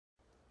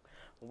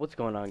What's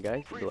going on,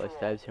 guys? It's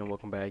Stabs here and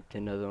welcome back to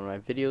another one of my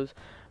videos.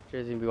 What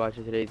you're going to be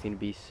watching today is going to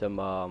be some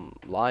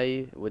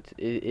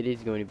it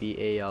is going to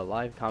be a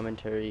live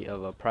commentary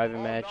of a private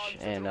match,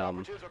 and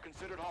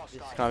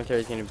this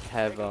commentary is going to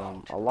have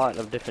a lot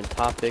of different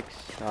topics.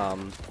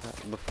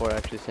 Before I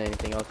actually say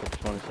anything else, I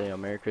just want to say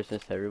Merry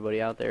Christmas to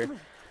everybody out there.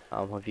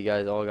 Hope you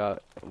guys all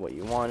got what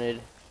you wanted,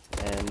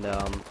 and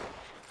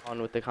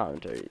on with the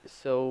commentary.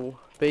 So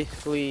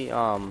basically,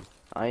 I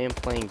am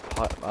playing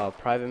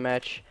private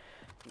match.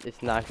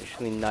 It's not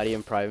actually not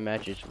even private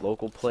match, it's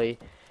local play,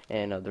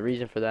 and the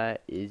reason for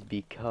that is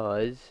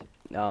because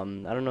I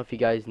don't know if you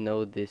guys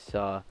know this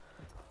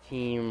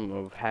team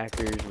of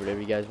hackers,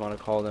 whatever you guys want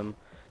to call them.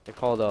 They're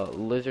called a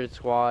Lizard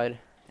Squad,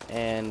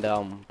 and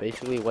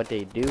basically what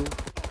they do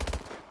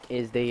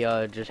is they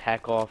just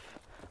hack off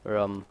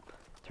or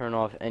turn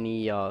off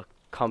any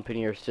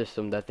company or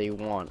system that they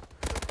want,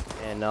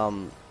 and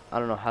I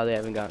don't know how they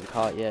haven't gotten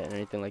caught yet or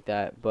anything like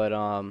that, but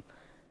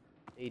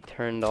they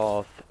turned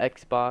off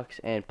Xbox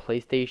and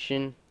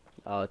PlayStation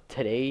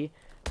today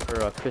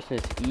for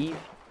Christmas Eve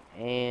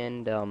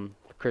and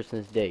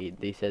Christmas Day.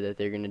 They said that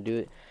they're gonna do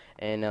it,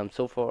 and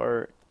so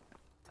far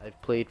I've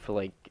played for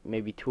like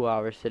maybe 2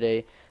 hours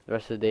today. The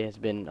rest of the day has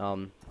been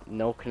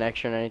no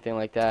connection or anything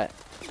like that.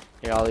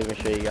 Here, I'll even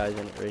show you guys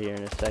right here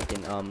in a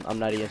second. I'm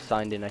not even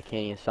signed in. I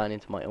can't even sign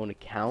into my own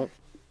account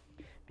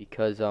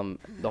because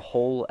the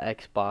whole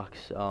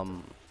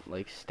Xbox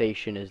like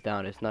station is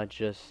down. It's not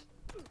just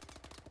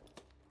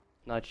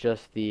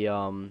the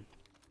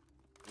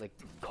like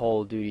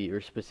Call of Duty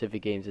or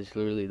specific games. It's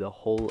literally the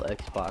whole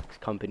Xbox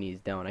company is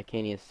down. I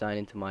can't even sign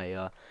into my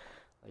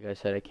like I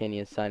said, I can't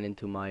even sign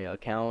into my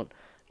account.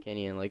 I can't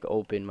even like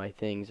open my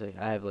things. Like,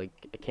 I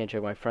can't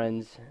check my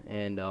friends,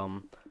 and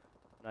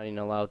not even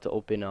allowed to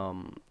open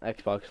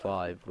Xbox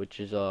Live, which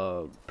is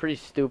pretty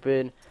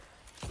stupid.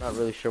 Not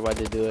really sure why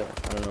they do it.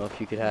 I don't know if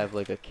you could have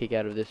like a kick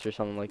out of this or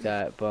something like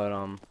that, but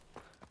I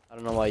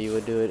don't know why you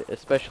would do it,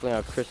 especially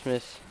on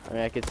Christmas. I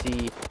mean, I could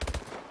see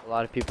a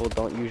lot of people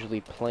don't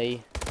usually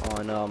play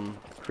on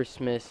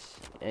Christmas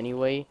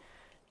anyway,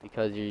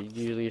 because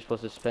you're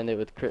supposed to spend it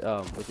with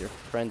your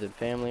friends and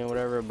family and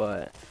whatever.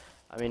 But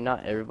I mean,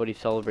 not everybody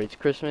celebrates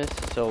Christmas,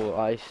 so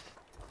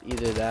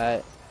either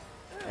that,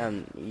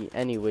 and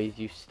anyways,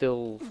 there's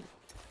still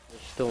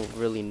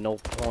really no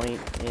point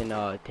in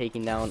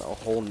taking down a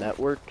whole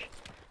network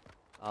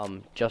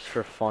just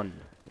for fun.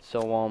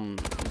 So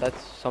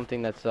that's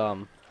something that's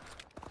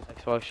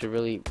Xbox should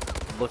really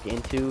look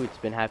into. It's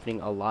been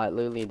happening a lot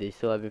lately. They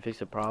still haven't fixed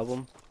the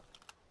problem.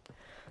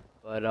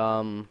 But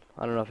I don't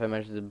know if I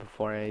mentioned it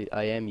before.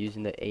 I am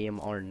using the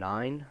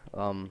AMR9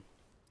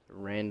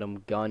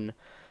 random gun,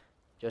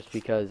 just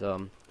because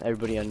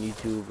everybody on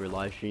YouTube or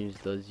live streams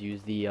does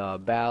use the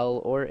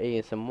BAL or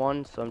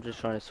ASM1. So I'm just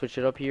trying to switch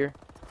it up here.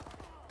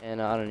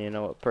 And I don't even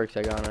know what perks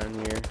I got on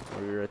here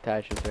or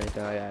attachments or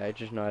anything like that. I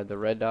just know I have the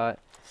red dot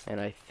and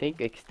I think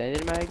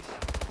extended mags.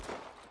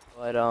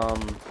 But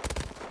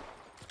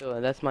so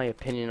that's my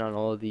opinion on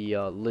all the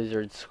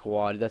Lizard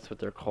Squad. That's what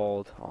they're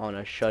called,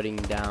 on shutting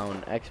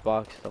down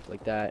Xbox, stuff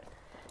like that.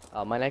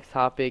 My next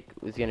topic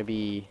is gonna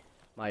be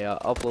my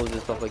uploads and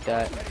stuff like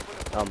that.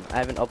 I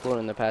haven't uploaded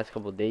in the past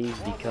couple days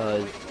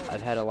because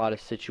I've had a lot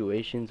of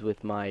situations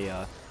with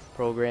my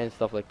program,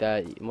 stuff like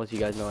that. Most of you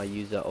guys know I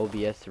use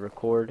OBS to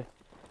record,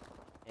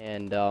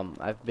 and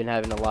I've been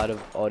having a lot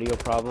of audio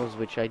problems,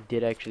 which I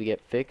did actually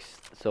get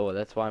fixed. So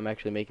that's why I'm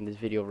actually making this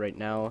video right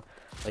now.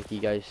 Like you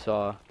guys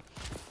saw,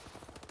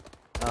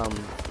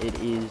 it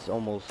is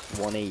almost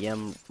 1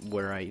 AM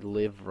where I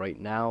live right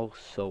now,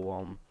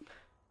 so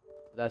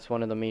that's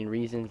one of the main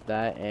reasons.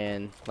 That,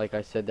 and like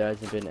I said, there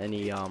hasn't been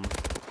any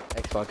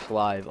Xbox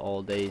Live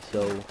all day,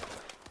 so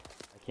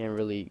I can't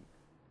really,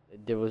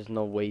 there was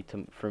no way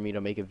for me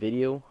to make a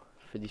video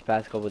for these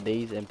past couple of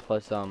days. And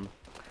plus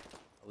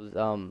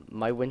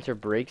my winter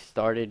break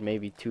started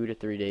maybe 2 to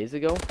 3 days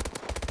ago,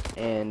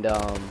 and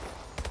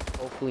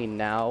hopefully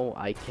now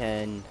I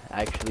can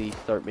actually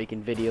start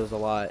making videos a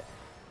lot.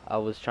 I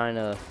was trying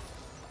to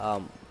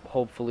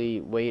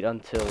hopefully wait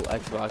until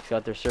Xbox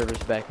got their servers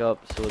back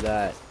up so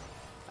that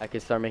I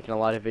could start making a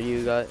lot of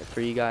videos for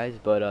you guys,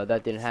 but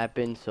that didn't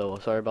happen, so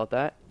sorry about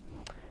that.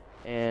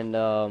 And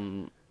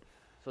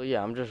so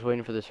yeah, I'm just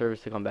waiting for the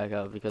servers to come back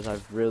up because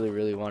I've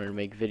really wanted to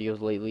make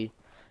videos lately.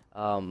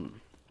 I've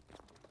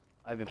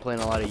been playing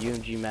a lot of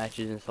UMG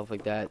matches and stuff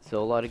like that,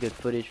 so a lot of good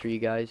footage for you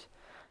guys.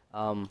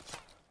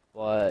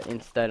 But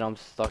instead I'm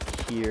stuck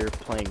here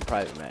playing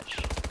private match.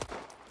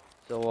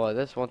 So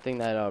that's one thing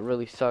that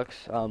really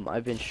sucks.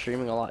 I've been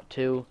streaming a lot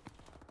too.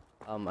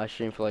 I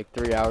streamed for like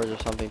 3 hours or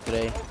something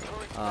today.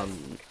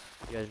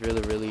 If you guys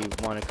really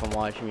want to come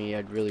watch me,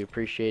 I'd really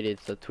appreciate it.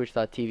 So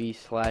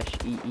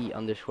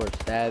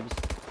twitch.tv/ee_stabs.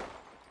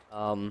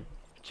 I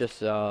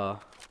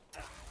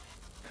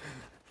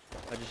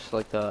just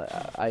like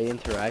to, I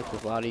interact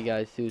with a lot of you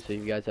guys too, so if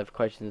you guys have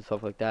questions and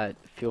stuff like that,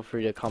 feel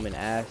free to come and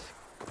ask.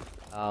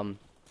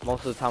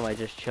 Most of the time I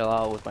just chill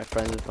out with my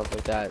friends and stuff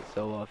like that,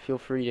 so feel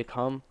free to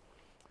come.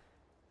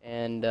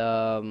 And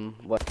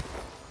what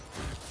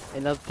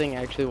Another thing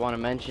I actually want to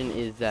mention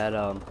is that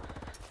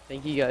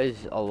thank you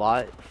guys a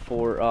lot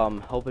for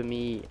helping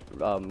me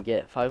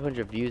get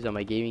 500 views on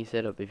my gaming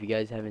setup. If you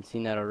guys haven't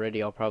seen that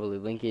already, I'll probably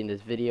link it in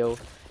this video.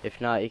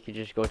 If not, you could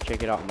just go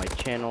check it out on my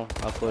channel.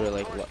 I uploaded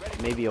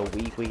like maybe a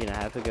week and a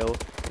half ago,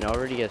 and I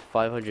already has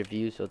 500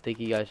 views, so thank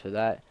you guys for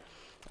that.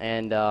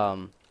 And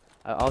I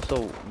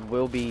also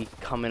will be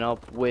coming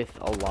up with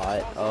a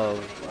lot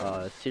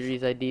of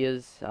series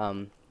ideas.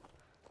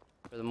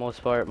 For the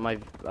most part, my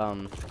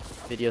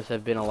videos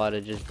have been a lot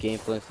of just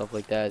gameplay and stuff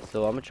like that,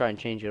 so I'm gonna try and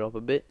change it up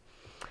a bit,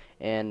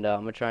 and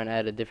I'm gonna try and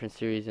add a different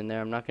series in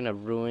there. I'm not gonna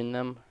ruin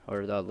them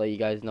or let you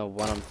guys know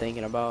what I'm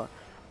thinking about,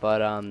 but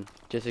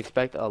just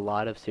expect a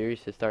lot of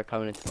series to start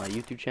coming into my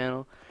YouTube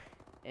channel,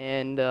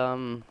 and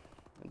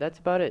that's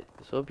about it.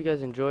 So hope you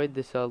guys enjoyed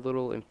this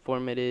little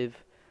informative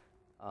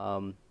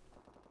um,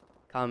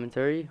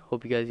 commentary.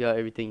 Hope you guys got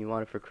everything you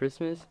wanted for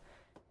Christmas,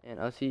 and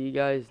I'll see you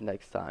guys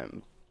next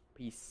time.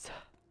 Peace.